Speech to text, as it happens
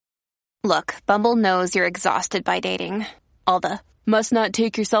Look, Bumble knows you're exhausted by dating. All the, must not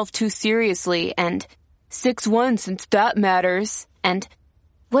take yourself too seriously, and 6'1" since that matters, and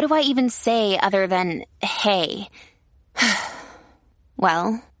what do I even say other than, hey?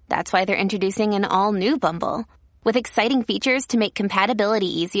 Well, that's why they're introducing an all-new Bumble, with exciting features to make compatibility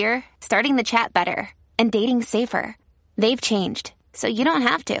easier, starting the chat better, and dating safer. They've changed, so you don't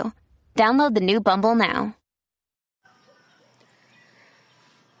have to. Download the new Bumble now.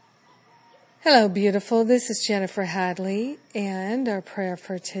 Hello, beautiful. This is Jennifer Hadley, and our prayer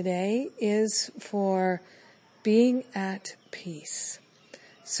for today is for being at peace.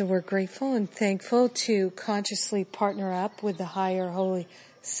 So we're grateful and thankful to consciously partner up with the higher Holy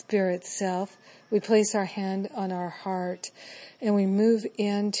Spirit self. We place our hand on our heart and we move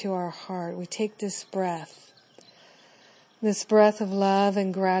into our heart. We take this breath of love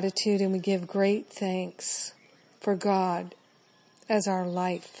and gratitude, and we give great thanks for God as our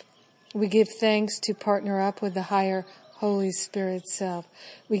life. We give thanks to partner up with the higher Holy Spirit self.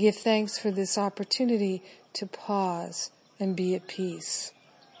 We give thanks for this opportunity to pause and be at peace.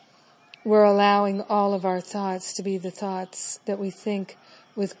 We're allowing all of our thoughts to be the thoughts that we think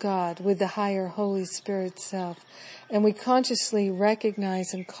with God, with the higher Holy Spirit self. And we consciously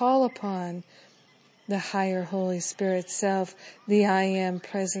recognize and call upon the higher Holy Spirit self, the I Am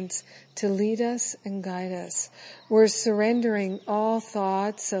presence, to lead us and guide us. We're surrendering all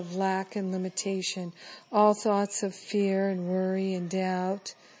thoughts of lack and limitation, all thoughts of fear and worry and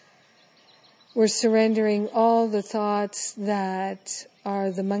doubt. We're surrendering all the thoughts that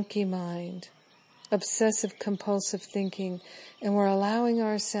are the monkey mind, obsessive compulsive thinking, and we're allowing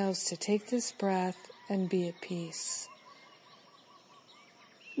ourselves to take this breath and be at peace.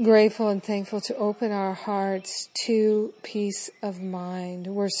 Grateful and thankful to open our hearts to peace of mind.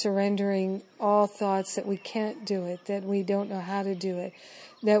 We're surrendering all thoughts that we can't do it, that we don't know how to do it,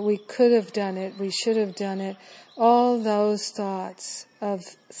 that we could have done it, we should have done it. All those thoughts of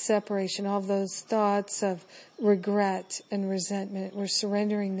separation, all those thoughts of regret and resentment, we're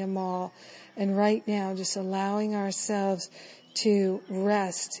surrendering them all. And right now, just allowing ourselves to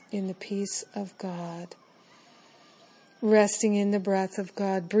rest in the peace of God. Resting in the breath of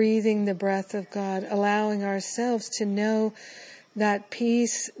God, breathing the breath of God, allowing ourselves to know that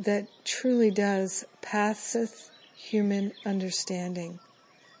peace that truly does passeth human understanding.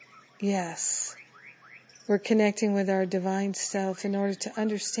 Yes, we're connecting with our divine self in order to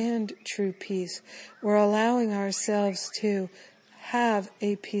understand true peace. We're allowing ourselves to have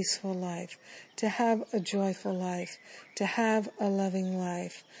a peaceful life, to have a joyful life, to have a loving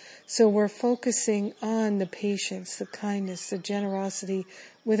life. So we're focusing on the patience, the kindness, the generosity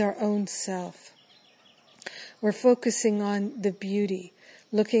with our own self. We're focusing on the beauty,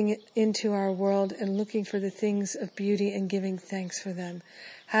 looking into our world and looking for the things of beauty and giving thanks for them.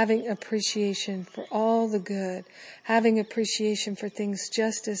 Having appreciation for all the good, having appreciation for things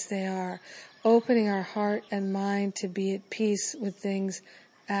just as they are, opening our heart and mind to be at peace with things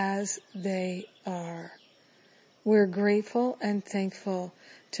as they are. We're grateful and thankful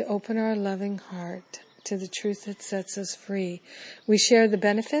to open our loving heart to the truth that sets us free. We share the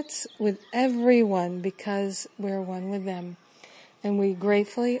benefits with everyone because we're one with them. And we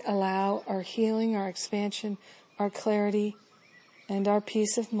gratefully allow our healing, our expansion, our clarity, and our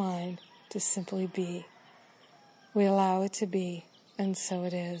peace of mind to simply be. We allow it to be, and so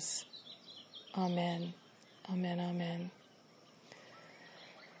it is. Amen. Amen. Amen.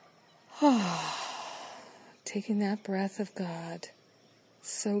 Taking that breath of God.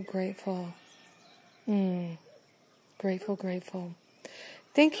 So grateful. Grateful, grateful.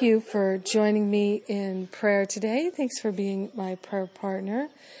 Thank you for joining me in prayer today. Thanks for being my prayer partner.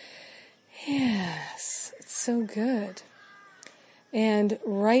 Yes, it's so good. And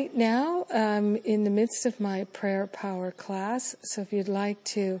right now, I'm in the midst of my prayer power class. So if you'd like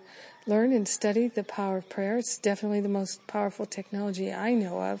to learn and study the power of prayer, it's definitely the most powerful technology I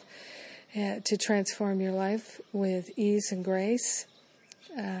know of to transform your life with ease and grace.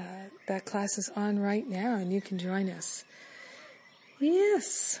 That class is on right now, and you can join us.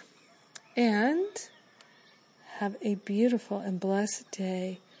 Yes. And have a beautiful and blessed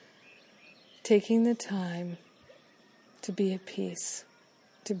day, taking the time to be at peace,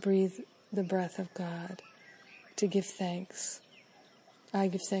 to breathe the breath of God, to give thanks. I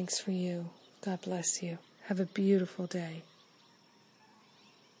give thanks for you. God bless you. Have a beautiful day.